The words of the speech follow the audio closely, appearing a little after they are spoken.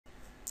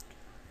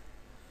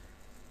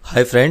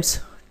Hi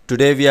friends,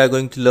 today we are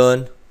going to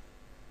learn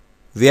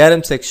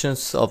VRM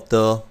sections of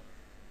the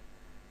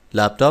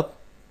laptop,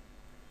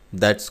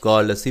 that's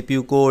called a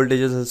CPU core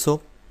voltages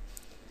also.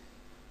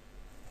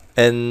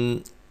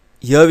 And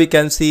here we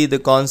can see the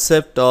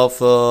concept of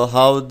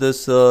how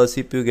this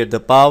CPU get the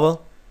power.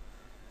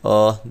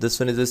 This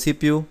one is the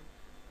CPU,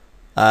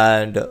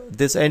 and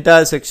this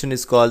entire section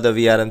is called the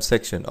VRM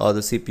section or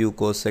the CPU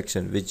core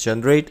section, which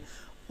generate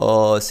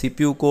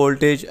CPU core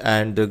voltage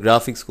and the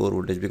graphics core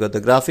voltage, because the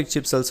graphic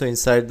chips also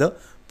inside the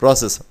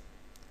processor.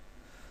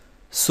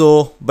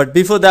 So, but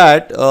before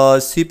that,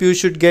 CPU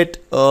should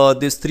get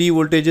these three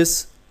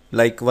voltages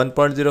like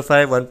 1.05,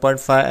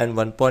 1.5 and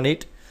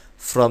 1.8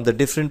 from the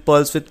different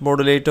pulse width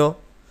modulator.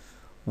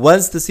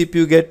 Once the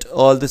CPU get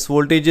all these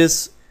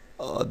voltages,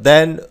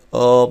 then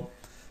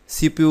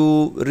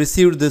CPU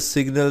received this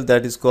signal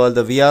that is called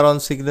the VR on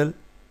signal.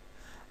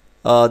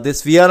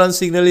 This VR on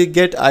signal you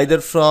get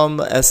either from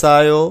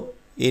SIO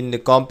in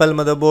Compal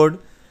motherboard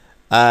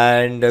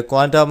and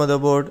Quanta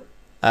motherboard,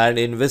 and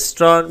in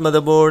Westron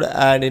motherboard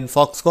and in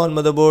Foxconn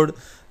motherboard.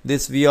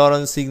 This VR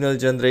on signal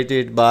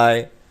generated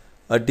by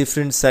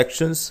different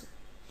sections.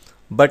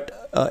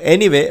 But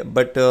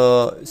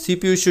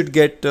CPU should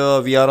get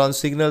VR on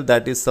signal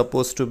that is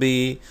supposed to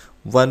be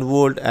 1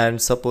 volt and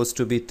supposed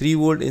to be 3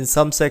 volt in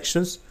some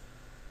sections.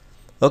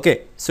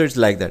 Okay, so it's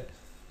like that.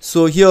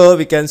 So here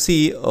we can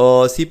see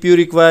CPU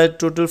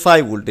required total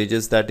 5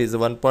 voltages, that is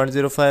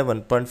 1.05,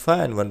 1.5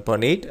 and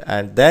 1.8,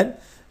 and then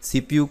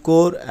CPU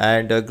core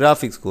and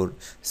graphics core.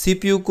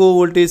 CPU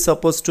core voltage is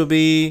supposed to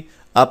be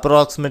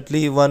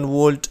approximately 1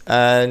 volt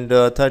and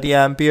 30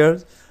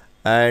 amperes,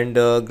 and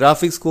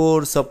graphics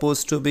core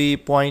supposed to be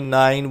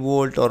 0.9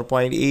 volt or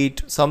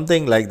 0.8,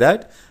 something like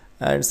that,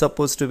 and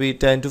supposed to be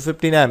 10 to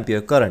 15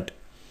 ampere current.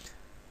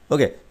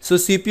 Okay, so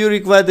CPU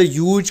require the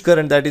huge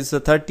current, that is a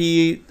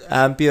 30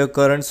 ampere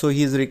current, so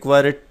he is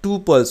required 2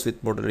 pulse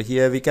width modulator.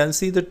 Here we can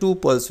see the 2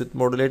 pulse width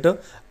modulator,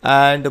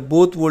 and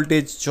both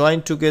voltage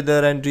join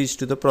together and reach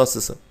to the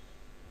processor.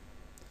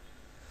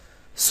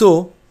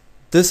 So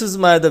this is the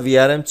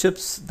VRM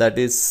chips, that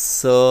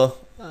is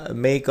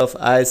make of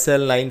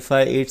ISL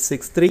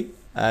 95863,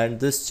 and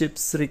this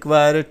chips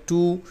require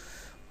 2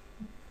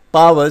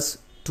 powers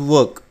to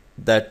work,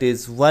 that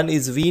is one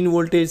is VIN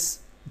voltage,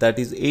 that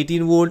is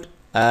 18 volt,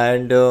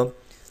 and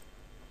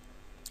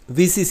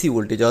VCC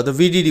voltage or the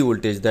VDD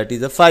voltage, that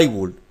is a 5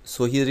 volt.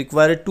 So he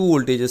required 2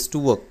 voltages to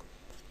work.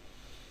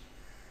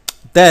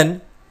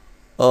 Then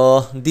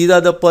these are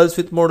the pulse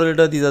width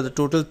modulator. These are the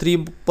total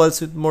 3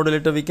 pulse width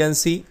modulator we can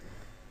see.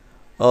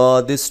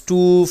 This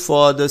 2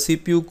 for the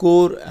CPU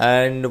core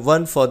and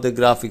 1 for the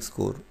graphics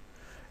core.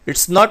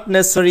 It's not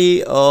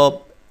necessary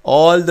all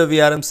the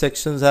VRM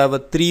sections have a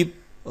 3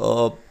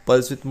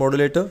 pulse width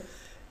modulator.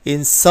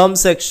 In some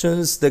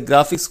sections the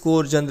graphics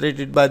core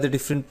generated by the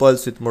different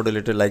pulse width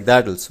modulator, like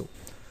that also.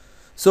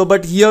 So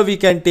but here we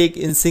can take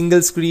in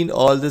single screen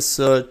all this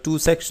 2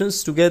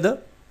 sections together.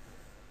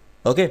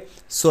 Okay,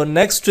 so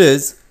next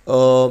is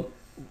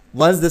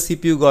once the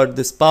CPU got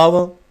this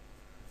power,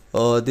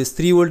 this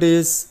 3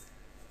 voltages,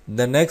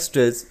 the next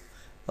is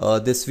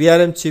this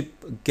VRM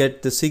chip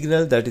get the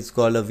signal that is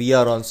called a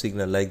VR on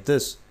signal, like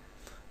this,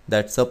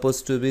 that's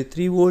supposed to be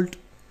 3 volt,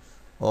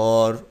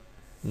 or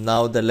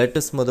now the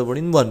latest motherboard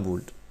in 1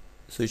 volt.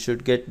 So you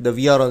should get the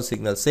VR on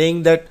signal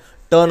saying that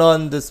turn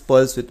on this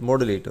pulse width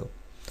modulator.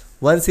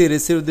 Once he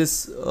receive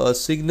this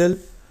signal,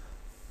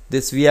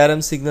 this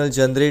VRM signal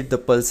generate the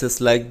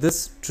pulses like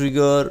this,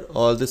 trigger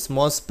all this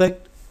MOSFET.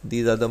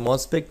 These are the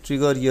MOSFET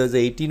trigger. Here is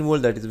 18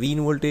 volt, that is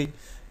VIN voltage.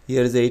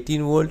 Here is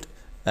 18 volt,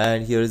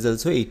 and here is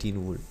also 18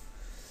 volt.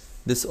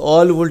 This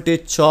all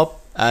voltage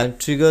chop and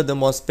trigger the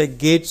MOSFET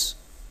gates,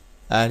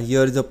 and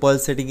here is the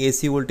pulse setting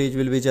AC voltage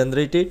will be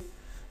generated.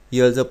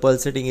 Here is the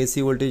pulse setting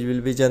AC voltage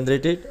will be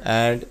generated,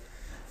 and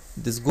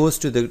this goes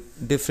to the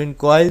different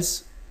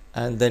coils,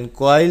 and then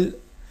coil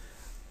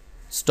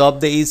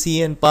stop the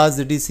AC and pass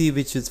the DC,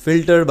 which is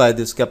filtered by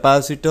this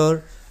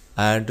capacitor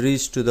and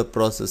reach to the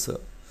processor.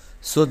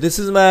 So this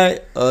is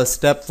my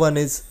step 1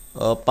 is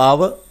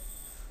power,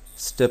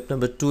 step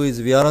number 2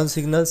 is VR on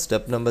signal,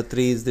 step number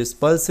 3 is this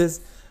pulses,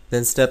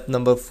 then step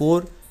number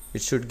 4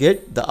 it should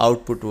get the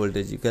output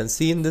voltage. You can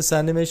see in this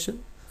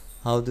animation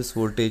how this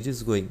voltage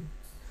is going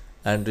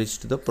and reach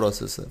to the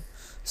processor.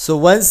 So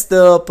once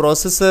the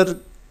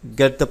processor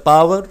get the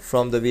power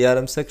from the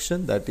VRM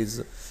section, that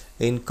is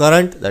in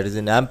current, that is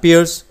in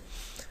amperes,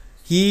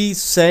 he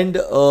send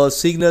a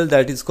signal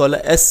that is called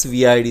a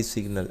SVID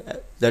signal,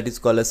 that is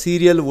called a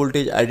serial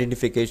voltage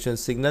identification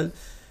signal.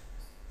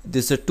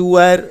 This is a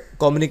 2-wire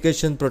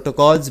communication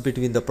protocols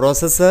between the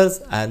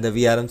processors and the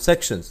VRM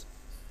sections.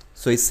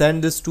 So he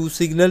send this 2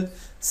 signal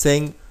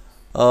saying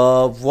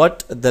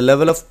what the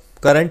level of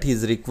current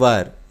is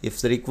required. If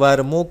they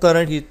require more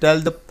current, he tell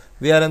the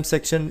VRM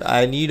section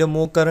I need a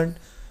more current.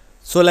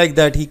 So like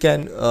that he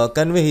can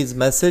convey his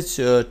message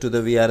to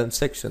the VRM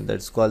section,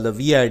 that's called the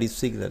VID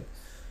signal.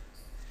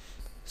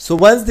 So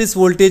once this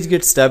voltage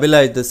gets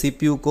stabilized, the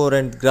CPU core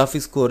and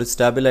graphics core is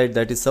stabilized,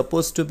 that is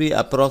supposed to be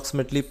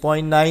approximately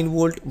 0.9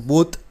 volt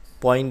both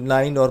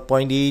 0.9 or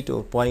 0.8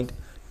 or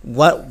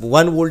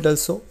 0.1 volt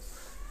also.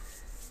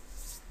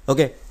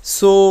 Okay,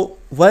 so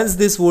once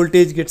this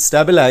voltage gets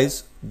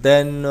stabilized,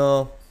 then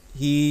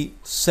he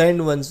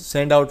send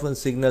out one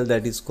signal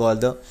that is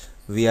called the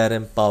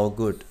VRM power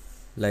good,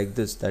 like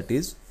this, that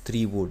is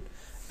 3 volt,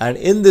 and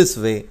in this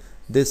way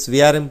this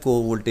VRM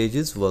core voltage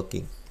is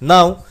working.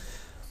 Now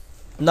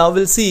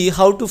we'll see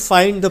how to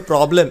find the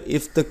problem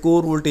if the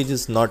core voltage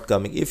is not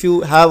coming. If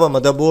you have a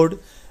motherboard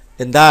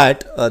in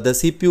that the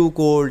CPU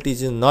core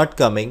voltage is not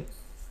coming,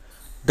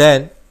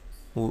 then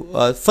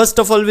first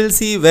of all we'll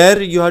see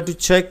where you have to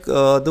check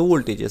the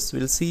voltages.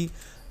 We'll see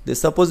this.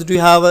 Suppose you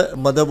have a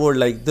motherboard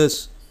like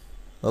this,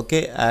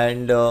 okay,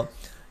 and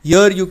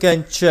here you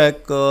can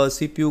check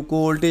CPU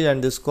core voltage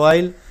and this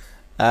coil,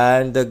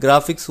 and the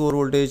graphics core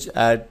voltage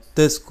at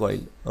this coil.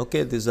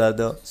 Okay, these are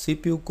the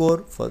CPU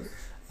core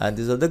and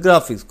these are the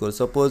graphics core.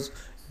 Suppose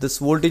this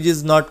voltage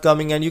is not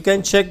coming, and you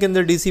can check in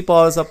the DC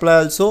power supply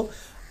also.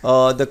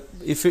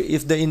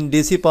 If the in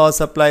DC power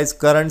supply is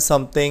current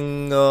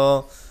something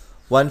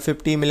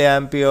 150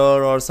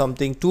 milliampere or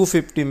something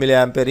 250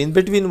 milliampere, in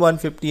between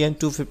 150 and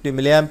 250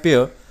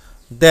 milliampere,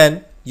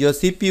 then your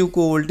CPU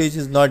core voltage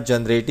is not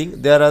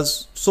generating. There are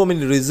so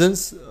many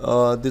reasons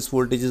this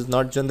voltage is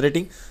not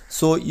generating.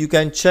 So you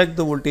can check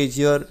the voltage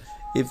here.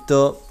 If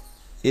the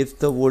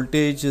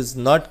voltage is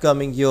not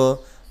coming here,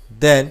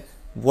 then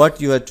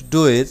what you have to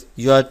do is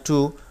you have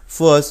to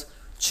first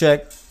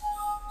check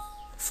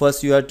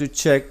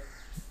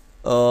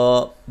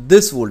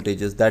this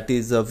voltages, that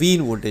is a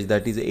VIN voltage,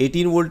 that is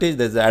 18 voltage,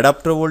 there is the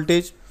adapter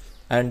voltage,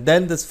 and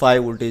then this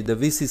 5 voltage, the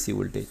VCC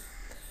voltage.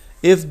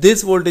 If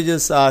these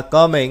voltages are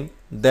coming,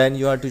 then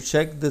you have to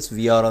check this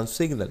VR on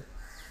signal.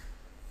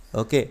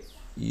 Okay,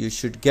 you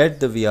should get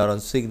the VR on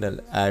signal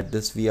at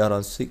this VR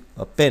on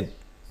pin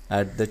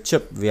at the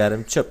chip,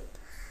 VRM chip.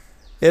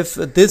 If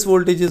this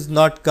voltage is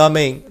not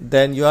coming,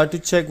 then you have to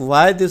check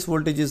why this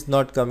voltage is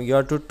not coming. You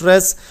have to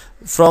trace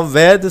from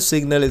where the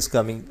signal is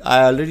coming.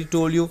 I already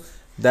told you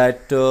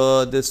that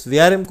this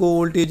VRM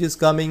core voltage is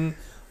coming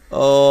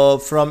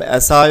from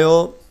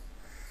SIO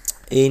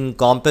in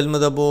Compel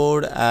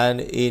motherboard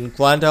and in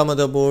Quanta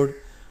motherboard.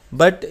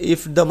 But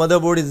if the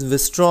motherboard is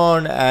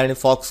Wistron and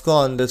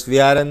Foxconn, this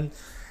VRM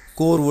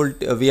core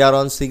VR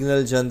on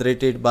signal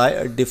generated by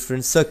a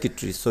different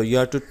circuitry. So you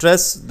have to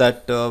trace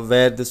that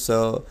where this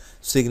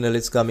signal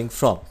is coming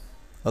from.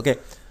 Okay,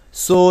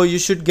 so you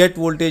should get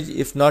voltage.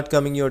 If not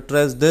coming, you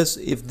trace this.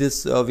 If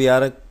this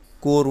VR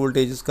core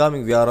voltage is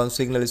coming, VR on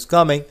signal is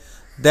coming,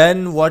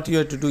 then what you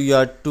have to do, you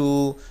have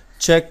to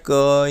check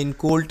in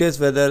cold test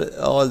whether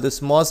all this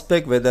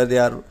MOSFET, whether they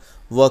are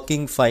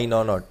working fine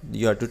or not.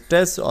 You have to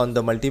test on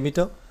the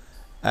multimeter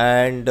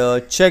and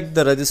check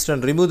the resistor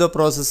and remove the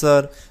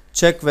processor,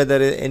 check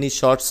whether any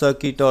short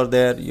circuit or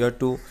there. You have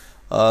to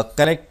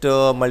connect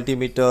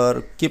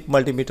multimeter, keep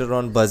multimeter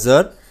on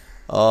buzzer,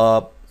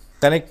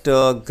 connect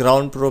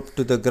ground probe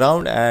to the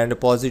ground and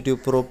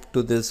positive probe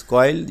to this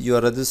coil.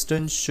 Your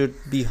resistance should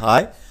be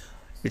high.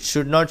 It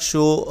should not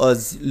show a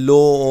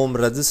low ohm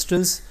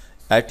resistance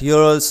at here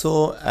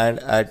also and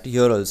at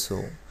here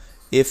also.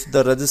 If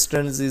the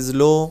resistance is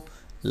low,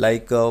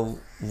 like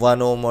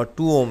 1 ohm or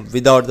 2 ohm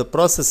without the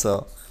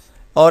processor,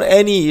 or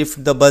any,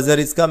 if the buzzer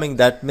is coming,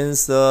 that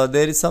means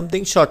there is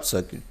something short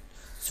circuit.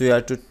 So you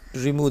have to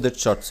remove that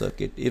short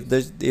circuit.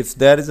 If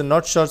there is a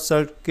not short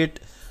circuit,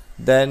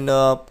 then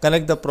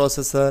connect the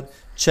processor,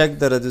 check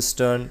the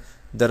resistance.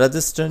 The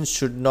resistance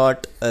should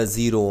not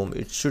 0 ohm,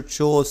 it should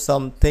show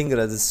something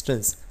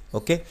resistance.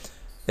 Okay,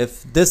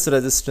 if this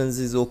resistance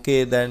is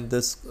okay, then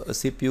this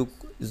CPU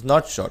is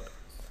not short.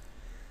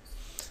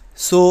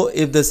 So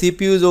if the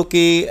CPU is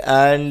okay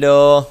and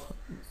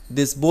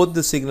this both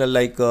the signal,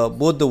 like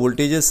both the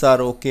voltages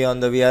are okay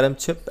on the VRM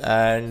chip,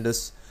 and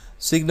this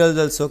signal is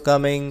also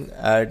coming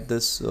at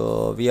this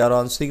VR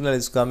on signal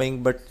is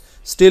coming, but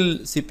still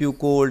CPU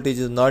core voltage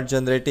is not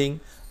generating,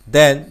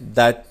 then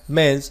that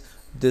means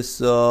this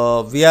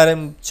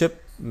VRM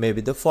chip may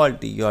be the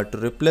faulty. You have to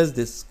replace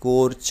this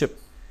core chip.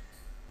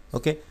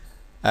 Okay,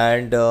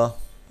 and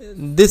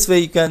this way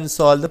you can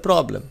solve the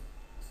problem.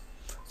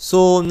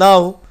 So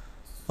now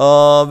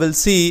we'll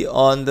see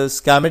on the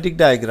schematic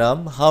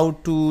diagram how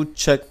to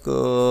check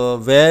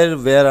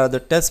where are the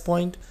test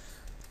point.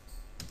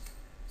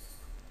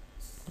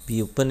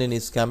 We open any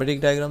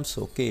schematic diagrams.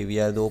 Okay, we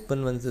have the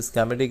open ones, the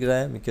schematic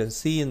diagram. You can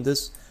see in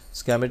this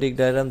schematic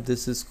diagram,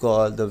 this is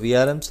called the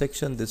VRM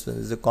section, this one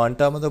is the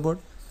Quanta motherboard,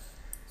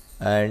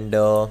 and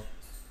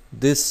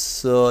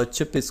this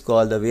chip is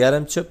called the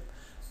VRM chip.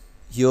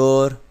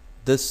 Here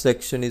this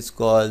section is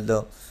called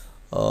the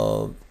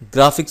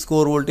graphics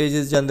core voltage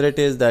is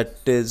generated, that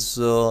is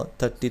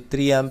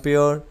 33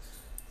 ampere,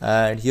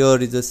 and here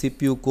is the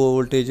CPU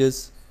core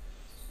voltages.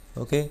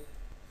 Okay,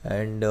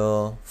 and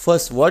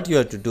first what you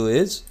have to do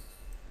is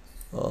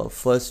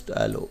first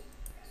I'll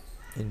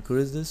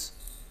increase this.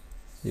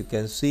 You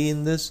can see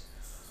in this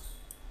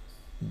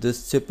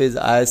chip is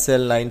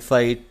ISL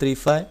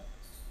 95835,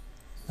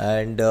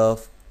 and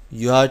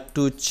you have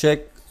to check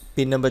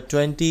pin number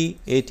 20,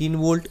 18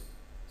 volt.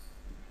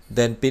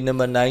 then pin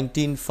number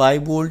 19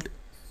 5 volt,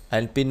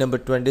 and pin number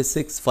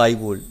 26 5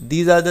 volt.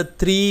 These are the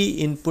three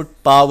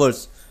input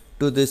powers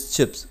to these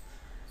chips.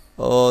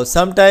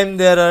 Sometimes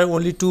there are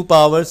only two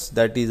powers,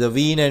 that is a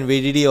VIN and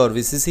VDD or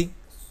VCC.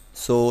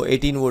 So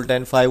 18 volt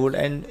and 5 volt,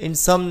 and in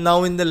some,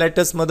 now in the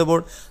latest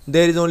motherboard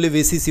there is only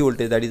VCC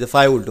voltage, that is a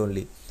 5 volt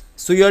only.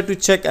 So you have to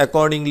check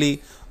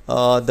accordingly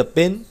the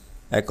pin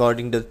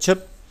according to the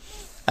chip.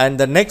 And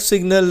the next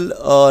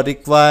signal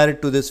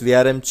required to this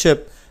VRM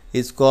chip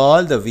is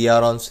called the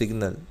VR on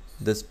signal.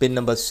 This pin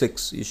number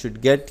 6, you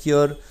should get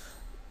here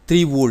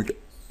 3 volt.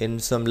 In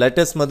some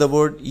latest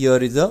motherboard here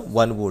is a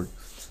 1 volt.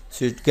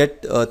 So you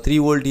get 3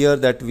 volt here,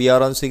 that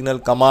VR on signal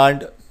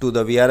command to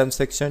the VRM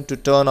section to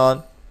turn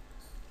on.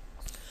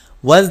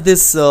 Once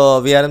this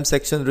VRM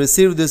section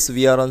receive this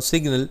VR on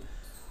signal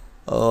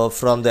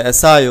from the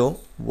SIO,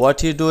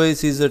 what he do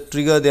is a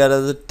trigger. There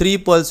are the 3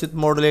 pulse width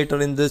modulator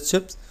in this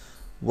chips.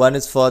 One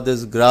is for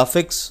this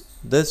graphics,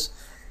 this,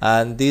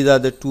 and these are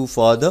the 2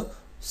 for the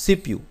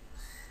CPU.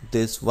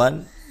 This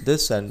one,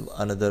 this, and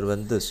another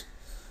one, this.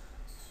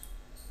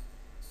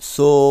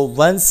 So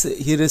once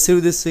he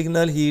receive this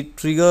signal, he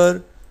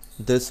trigger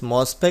this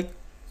MOSFET.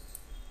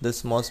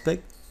 This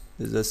MOSFET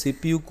is a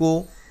CPU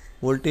core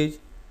voltage.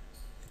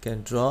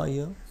 Can draw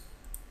here.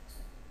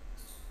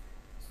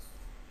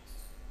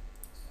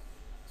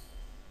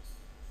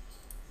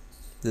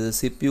 This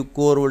is a CPU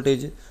core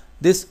voltage.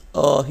 This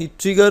he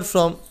trigger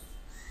from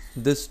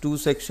this 2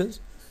 sections.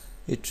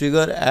 He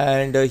trigger,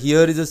 and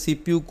here is a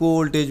CPU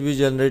core voltage we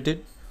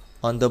generated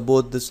on the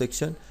both the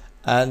section,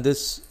 and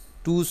this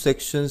 2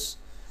 sections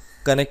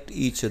connect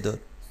each other.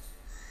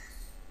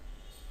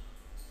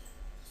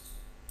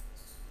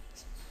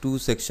 2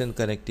 section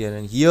connect here,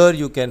 and here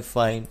you can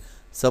find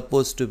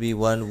supposed to be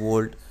 1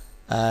 volt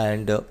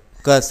and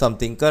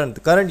something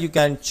current you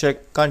can't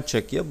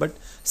check here, but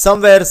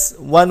somewhere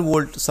 1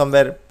 volt,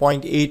 somewhere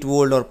 0.8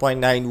 volt or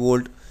 0.9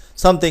 volt,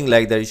 something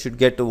like that. You should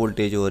get a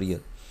voltage over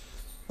here.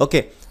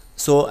 Okay,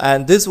 so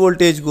and this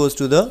voltage goes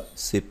to the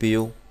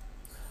CPU.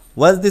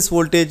 Once this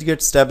voltage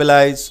gets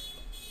stabilized,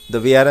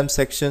 the VRM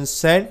section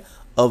send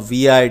a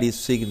VID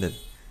signal,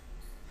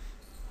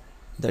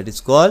 that is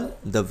called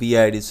the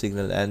VID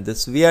signal, and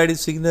this VID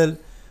signal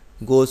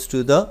goes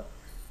to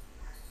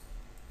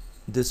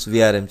this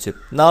VRM chip.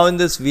 Now in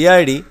this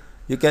VID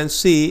you can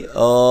see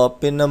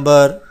pin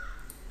number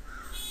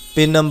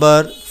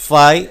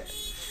 5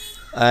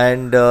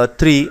 and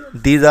 3.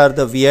 These are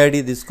the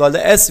VID. This is called the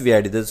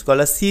SVID. This is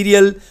called a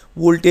serial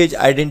voltage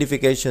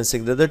identification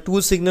signal. The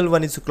 2 signal,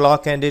 one is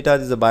clock and data.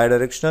 This is a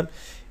bidirectional.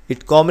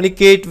 It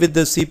communicate with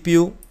the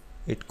CPU.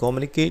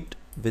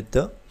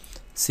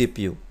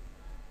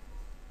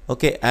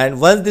 Okay,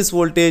 and once this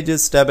voltage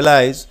is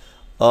stabilized,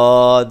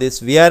 this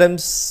VRM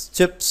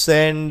chip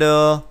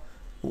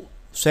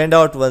send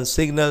out one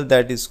signal,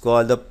 that is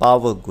called the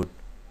power good.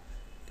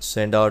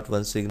 That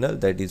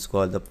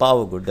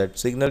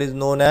signal is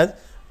known as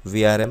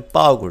VRM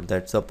power good.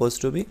 That's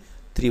supposed to be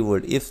 3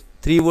 volt. If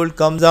 3 volt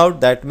comes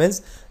out, that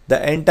means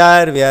the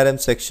entire VRM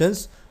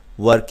sections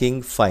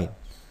working fine.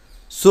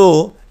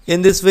 So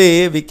in this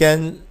way we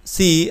can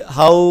see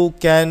how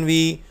can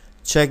we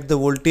check the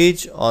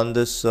voltage on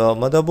this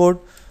motherboard.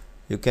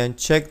 You can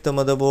check the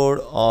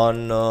motherboard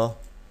on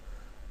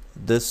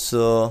this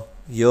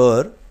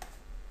here.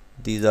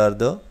 These are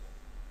the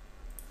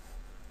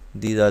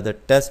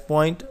test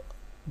point.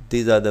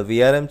 These are the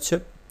VRM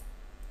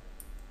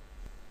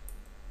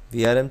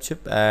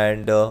chip,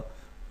 and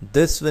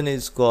this one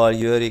is called,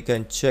 here you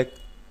can check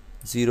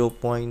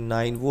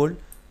 0.9 volt,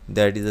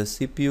 that is a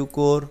CPU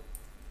core,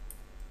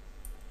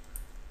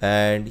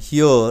 and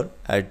here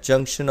at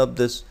junction of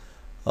this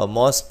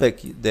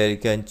MOSFET, there you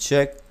can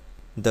check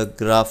the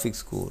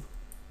graphics core.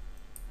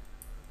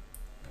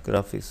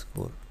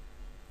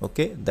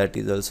 Okay, that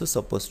is also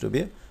supposed to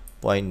be a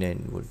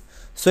 0.9 volt.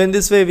 So in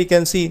this way we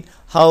can see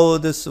how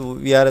this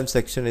VRM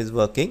section is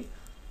working.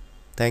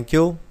 Thank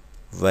you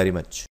very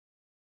much.